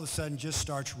 all of a sudden, just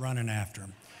starts running after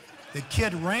him. The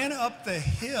kid ran up the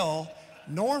hill,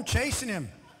 Norm chasing him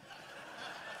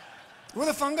with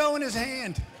a fungo in his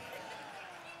hand.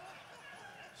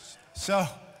 So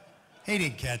he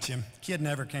didn't catch him. Kid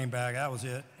never came back. That was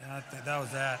it. That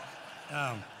was that.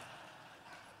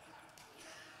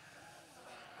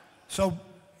 So,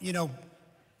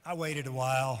 I waited a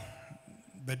while,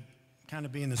 but kind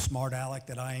of being the smart aleck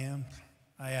that I am,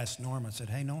 I asked Norm, I said,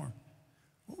 hey, Norm,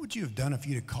 what would you have done if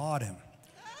you'd have caught him?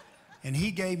 And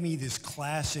he gave me this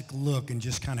classic look and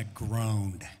just kind of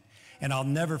groaned. And I'll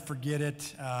never forget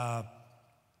it.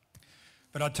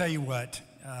 But I'll tell you what,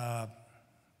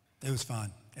 it was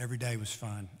fun. Every day was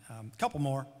fun. A couple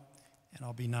more, and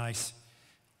I'll be nice.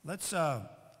 Let's go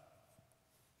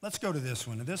to this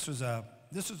one. This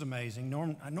was amazing.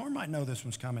 Norm might know this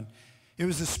one's coming. It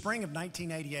was the spring of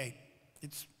 1988.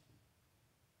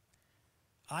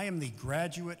 I am the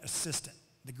graduate assistant.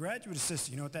 The graduate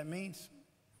assistant, you know what that means?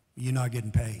 You're not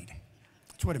getting paid.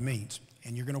 That's what it means.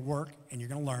 And you're going to work, and you're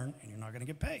going to learn, and you're not going to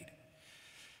get paid.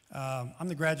 I'm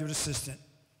the graduate assistant.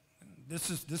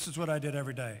 This is what I did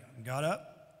every day. Got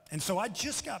up, and so I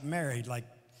just got married like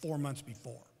 4 months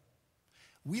before.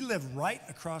 We live right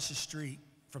across the street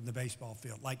from the baseball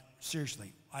field. Like,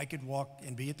 seriously, I could walk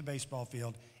and be at the baseball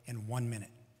field in 1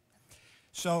 minute.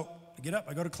 So I get up,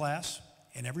 I go to class,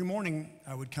 and every morning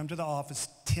I would come to the office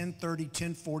 10:30,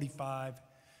 10:45,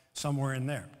 somewhere in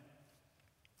there.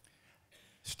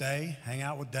 Stay, hang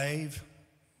out with Dave,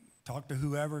 talk to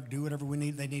whoever, do whatever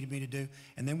they needed me to do,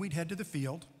 and then we'd head to the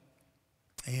field,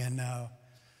 and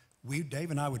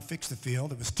Dave and I would fix the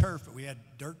field. It was turf, but we had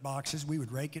dirt boxes. We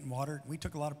would rake it and water it. We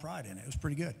took a lot of pride in it. It was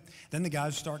pretty good. Then the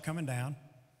guys would start coming down,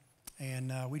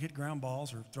 and we'd hit ground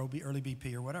balls or throw early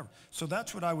BP or whatever. So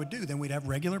that's what I would do. Then we'd have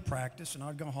regular practice, and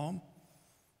I'd go home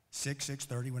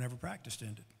 6:30 whenever practice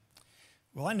ended.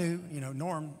 Well, I knew,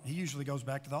 Norm, he usually goes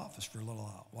back to the office for a little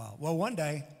while. Well, one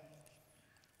day,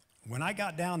 when I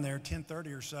got down there,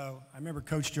 10:30 or so, I remember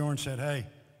Coach Jordan said, "Hey,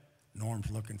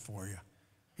 Norm's looking for you.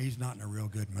 He's not in a real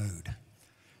good mood."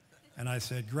 And I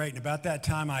said, "Great." And about that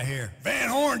time I hear, "Van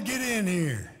Horn, get in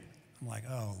here." I'm like,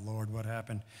 "Oh, Lord, what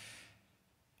happened?"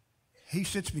 He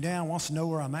sits me down, wants to know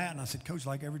where I'm at. And I said, "Coach,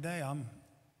 like every day,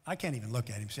 I can't even look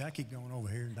at him. See, I keep going over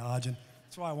here and dodging.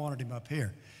 That's why I wanted him up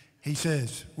here." He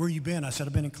says, "Where you been?" I said,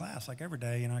 "I've been in class like every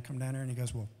day." And I come down there and he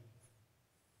goes, "Well,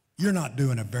 you're not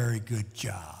doing a very good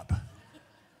job."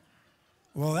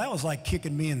 Well, that was like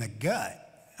kicking me in the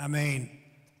gut. I mean,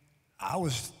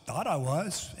 thought I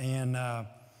was. And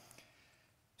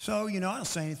so, I don't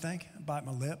say anything. I bite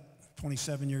my lip.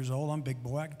 27 years old. I'm a big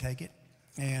boy. I can take it.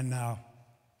 And I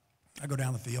go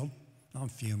down the field. I'm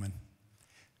fuming.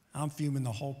 I'm fuming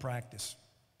the whole practice.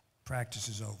 Practice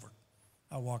is over.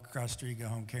 I walk across the street, go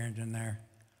home, Karen's in there.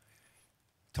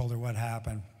 Told her what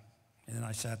happened. And then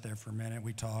I sat there for a minute.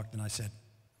 We talked, and I said,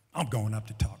 "I'm going up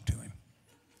to talk to him."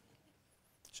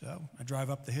 So I drive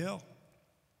up the hill.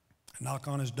 I knock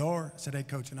on his door. I said, "Hey,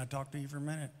 Coach, can I talk to you for a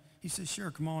minute?" He said,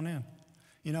 "Sure, come on in."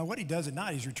 What he does at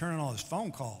night, he's returning all his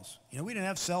phone calls. We didn't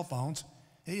have cell phones.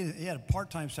 He had a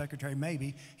part-time secretary,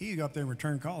 maybe. He could go up there and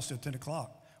return calls till 10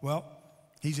 o'clock. Well,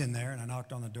 he's in there, and I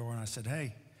knocked on the door, and I said,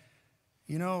 "Hey,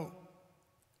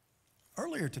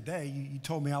 earlier today, you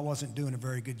told me I wasn't doing a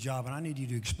very good job, and I need you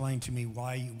to explain to me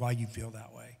why you feel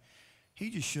that way." He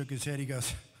just shook his head. He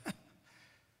goes,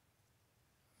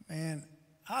 "Man,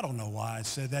 I don't know why I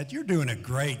said that. You're doing a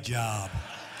great job."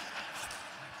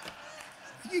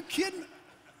 Are you kidding?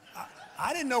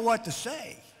 I didn't know what to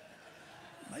say.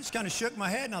 I just kind of shook my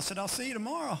head, and I said, "I'll see you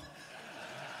tomorrow."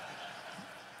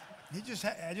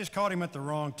 I just caught him at the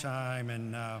wrong time,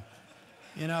 and,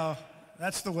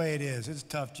 that's the way it is. It's a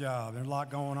tough job. There's a lot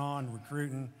going on,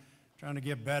 recruiting, trying to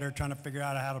get better, trying to figure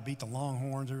out how to beat the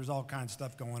Longhorns. There was all kinds of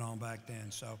stuff going on back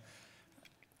then. So,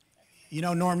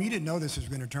 Norm, you didn't know this was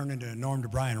going to turn into a Norm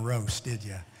DeBriyn roast, did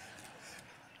you?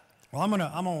 Well, I'm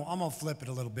gonna flip it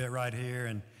a little bit right here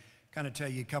and kind of tell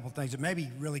you a couple things that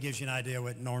maybe really gives you an idea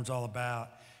what Norm's all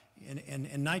about.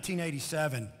 In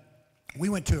 1987, we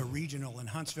went to a regional in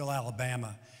Huntsville,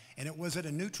 Alabama, and it was at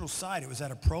a neutral site. It was at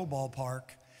a pro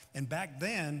ballpark. And back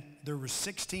then, there were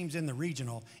 6 teams in the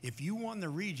regional. If you won the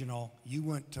regional, you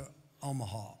went to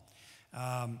Omaha.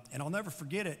 And I'll never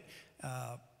forget it.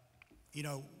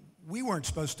 We weren't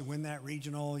supposed to win that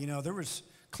regional.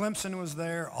 Clemson was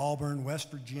there, Auburn, West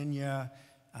Virginia,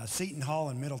 Seton Hall,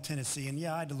 and Middle Tennessee. And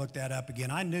I had to look that up again.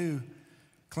 I knew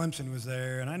Clemson was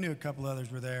there, and I knew a couple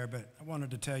others were there, but I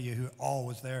wanted to tell you who all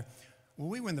was there. Well,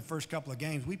 we win the first couple of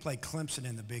games. We played Clemson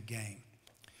in the big game.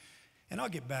 And I'll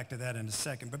get back to that in a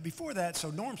second. But before that,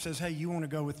 so Norm says, "Hey, you want to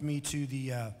go with me to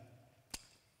the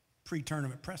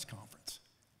pre-tournament press conference?"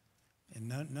 And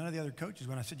none of the other coaches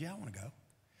went. I said, "Yeah, I want to go."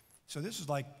 So this is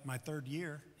like my 3rd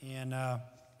year. And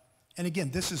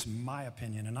again, this is my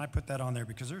opinion. And I put that on there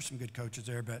because there's some good coaches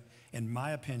there. But in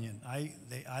my opinion,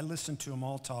 I listened to them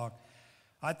all talk.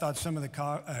 I thought some of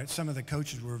the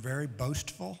coaches were very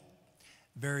boastful,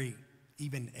 very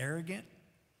even arrogant,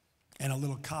 and a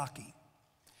little cocky.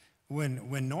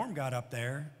 When Norm got up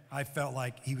there, I felt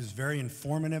like he was very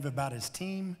informative about his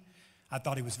team. I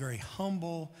thought he was very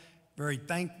humble, very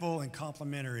thankful, and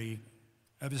complimentary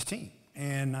of his team.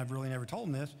 And I've really never told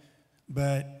him this,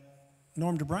 but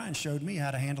Norm DeBriyn showed me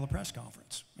how to handle a press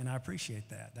conference, and I appreciate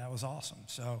that. That was awesome.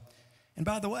 So, and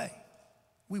by the way,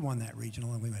 we won that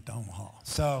regional, and we went to Omaha.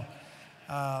 So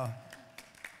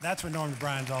that's what Norm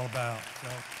DeBriyn's all about. So.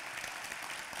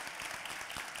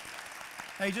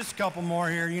 Hey, just a couple more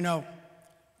here.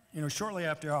 Shortly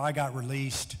after I got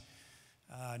released,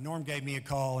 Norm gave me a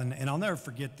call, and I'll never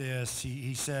forget this.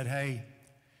 He said, "Hey,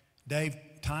 Dave,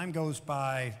 time goes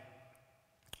by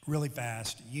really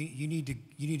fast. You need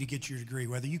to get your degree.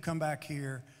 Whether you come back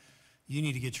here, you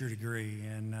need to get your degree."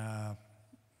 And I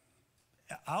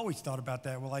always thought about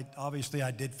that. Well, obviously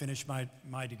I did finish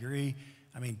my degree.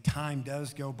 I mean, time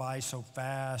does go by so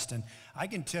fast, and I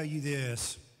can tell you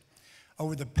this: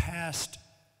 over the past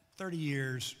 30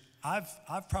 years,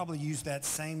 I've probably used that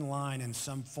same line in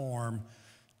some form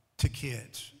to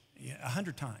kids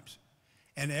 100 times.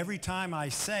 And every time I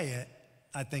say it,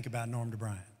 I think about Norm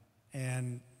DeBriyn.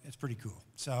 And it's pretty cool.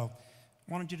 So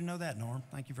I wanted you to know that, Norm.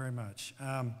 Thank you very much.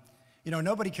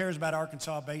 Nobody cares about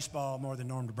Arkansas baseball more than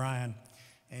Norm DeBriyn.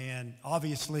 And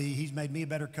obviously, he's made me a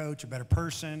better coach, a better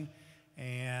person.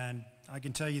 And I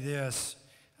can tell you this,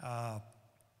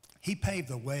 he paved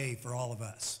the way for all of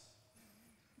us.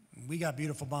 We got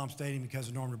beautiful Baum Stadium because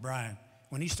of Norm O'Brien.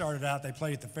 When he started out, they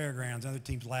played at the fairgrounds. Other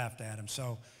teams laughed at him.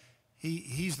 So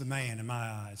he's the man in my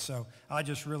eyes. So I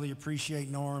just really appreciate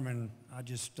Norm, and I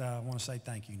just want to say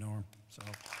thank you, Norm. So.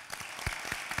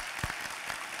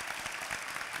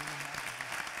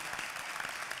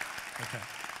 Okay.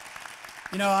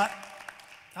 You know,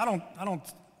 I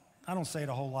don't say it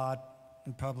a whole lot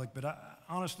in public, but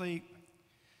honestly,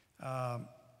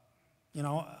 you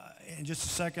know, in just a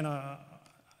second, I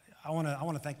want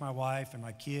to thank my wife and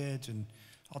my kids, and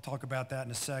I'll talk about that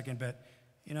in a second. But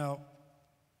you know,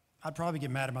 I'd probably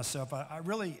get mad at myself. I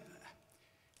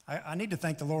need to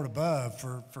thank the Lord above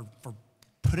for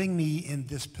putting me in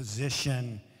this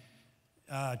position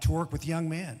to work with young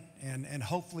men and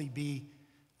hopefully be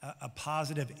a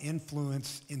positive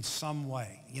influence in some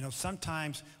way. You know,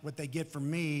 sometimes what they get from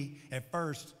me at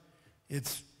first,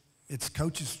 it's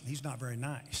coaches, he's not very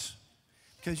nice.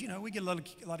 Because, you know, we get a lot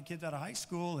of kids out of high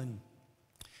school, and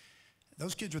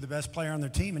those kids are the best player on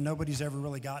their team, and nobody's ever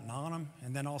really gotten on them.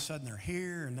 And then all of a sudden they're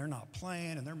here, and they're not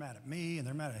playing, and they're mad at me, and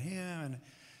they're mad at him.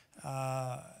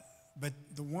 But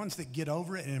the ones that get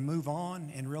over it and move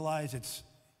on and realize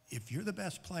if you're the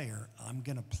best player, I'm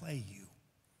going to play you.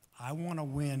 I want to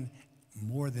win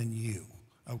more than you,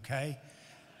 okay?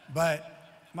 But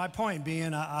my point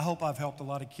being, I hope I've helped a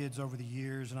lot of kids over the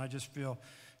years, and I just feel,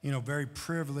 you know, very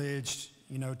privileged,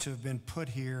 you know, to have been put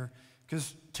here.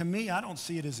 Because to me, I don't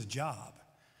see it as a job.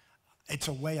 It's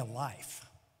a way of life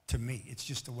to me. It's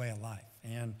just a way of life,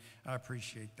 and I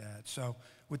appreciate that. So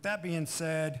with that being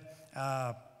said,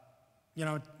 you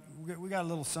know, we got a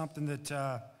little something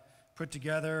that put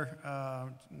together,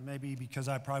 maybe because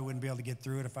I probably wouldn't be able to get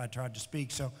through it if I tried to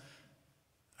speak. So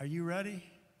are you ready?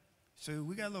 So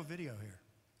we got a little video here.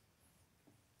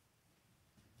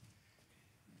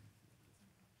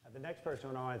 The next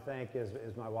person I want to thank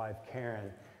is my wife, Karen.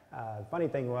 The funny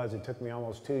thing was, it took me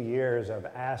almost 2 years of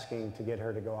asking to get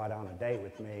her to go out on a date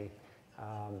with me.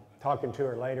 Talking to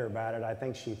her later about it, I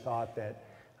think she thought that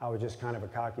I was just kind of a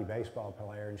cocky baseball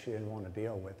player and she didn't want to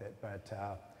deal with it. But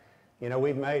you know,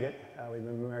 we've made it. We've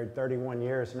been married 31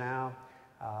 years now.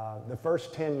 The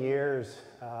first 10 years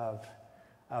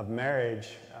of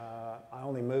marriage, I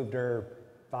only moved her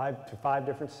to five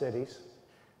different cities.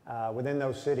 Within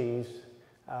those cities,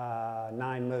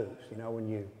 9 moves. You know, when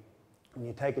you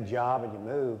take a job and you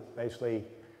move, basically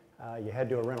you head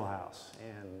to a rental house,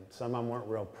 and some of them weren't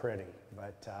real pretty.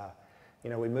 But you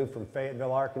know, we moved from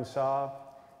Fayetteville, Arkansas,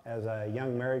 as a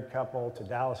young married couple to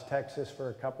Dallas, Texas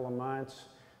for a couple of months,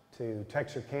 to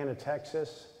Texarkana,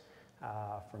 Texas.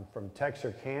 From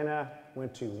Texarkana,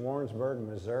 went to Warrensburg,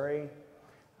 Missouri.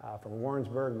 From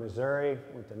Warrensburg, Missouri,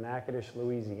 went to Natchitoches,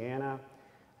 Louisiana.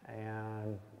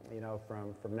 And, you know,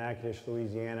 from Natchitoches,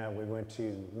 Louisiana, we went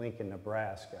to Lincoln,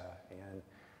 Nebraska. And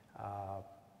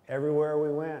everywhere we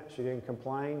went, she didn't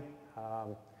complain.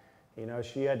 You know,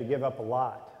 she had to give up a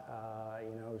lot.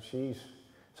 You know,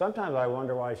 sometimes I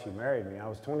wonder why she married me. I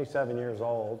was 27 years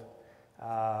old.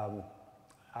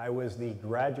 I was the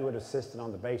graduate assistant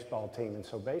on the baseball team, and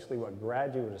so basically what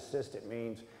graduate assistant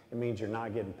means, it means you're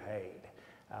not getting paid.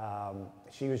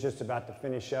 She was just about to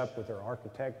finish up with her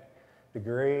architecture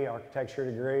degree,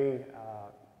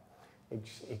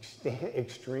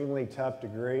 extremely tough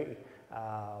degree.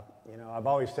 You know, I've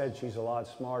always said she's a lot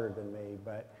smarter than me,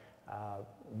 but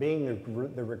being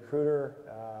the recruiter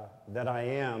that I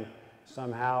am,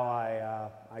 somehow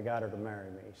I got her to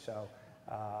marry me. So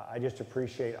I just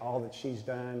appreciate all that she's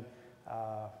done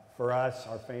for us,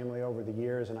 our family, over the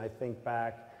years. And I think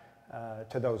back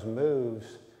to those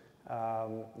moves,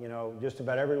 you know, just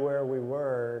about everywhere we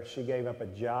were, she gave up a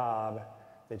job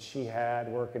that she had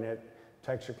working at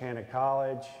Texarkana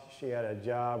College. She had a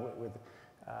job with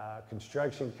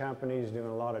construction companies doing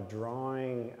a lot of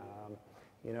drawing.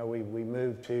 You know, we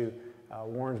moved to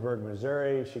Warrensburg,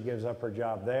 Missouri. She gives up her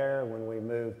job there. When we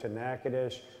moved to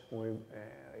Natchitoches,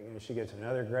 you know, she gets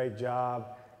another great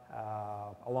job.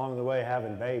 Along the way,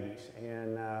 having babies,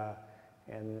 and a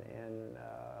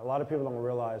lot of people don't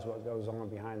realize what goes on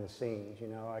behind the scenes. You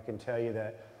know, I can tell you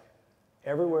that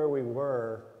everywhere we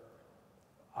were,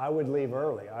 I would leave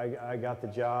early. I got the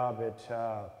job at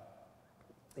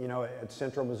you know, at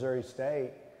Central Missouri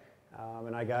State,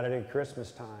 and I got it at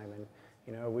Christmas time. And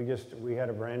you know, we had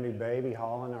a brand new baby,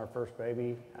 Holland, our first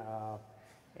baby,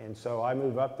 and so I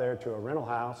moved up there to a rental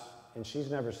house, and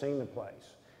she's never seen the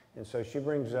place. And so she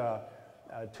brings a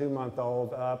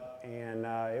 2-month-old up, and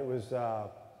it was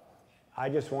I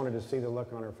just wanted to see the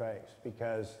look on her face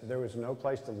because there was no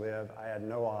place to live. I had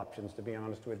no options, to be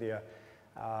honest with you.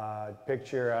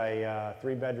 Picture a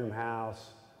 3-bedroom house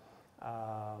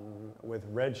with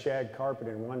red shag carpet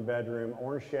in one bedroom,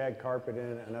 orange shag carpet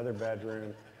in another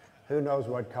bedroom, who knows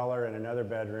what color in another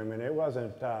bedroom, and it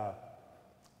wasn't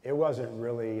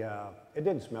really, it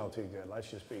didn't smell too good, let's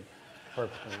just be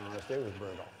perfectly honest. It was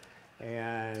brutal.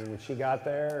 And when she got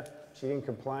there, she didn't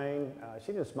complain.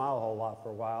 She didn't smile a whole lot for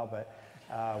a while, but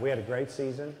we had a great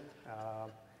season.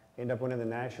 Ended up winning the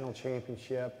national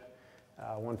championship,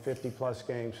 won 50-plus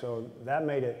games, so that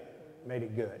made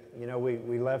it good. You know,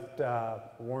 we left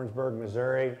Warrensburg,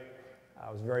 Missouri.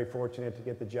 I was very fortunate to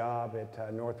get the job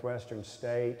at Northwestern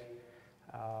State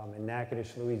in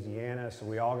Natchitoches, Louisiana, so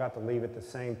we all got to leave at the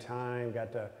same time,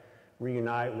 got to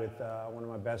reunite with one of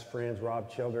my best friends,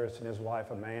 Rob Childress, and his wife,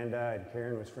 Amanda, and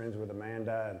Karen was friends with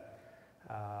Amanda. And,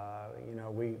 you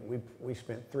know, we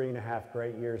spent 3.5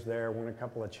 great years there, won a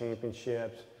couple of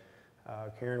championships.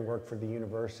 Karen worked for the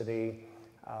university.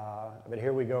 But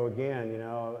here we go again, you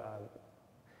know,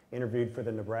 interviewed for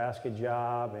the Nebraska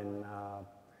job in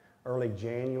early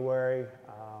January.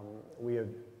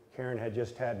 Karen had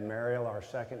just had Mariel, our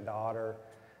second daughter.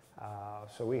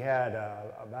 So we had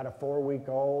about a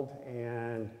 4-week-old,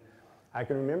 and I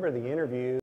can remember the interview.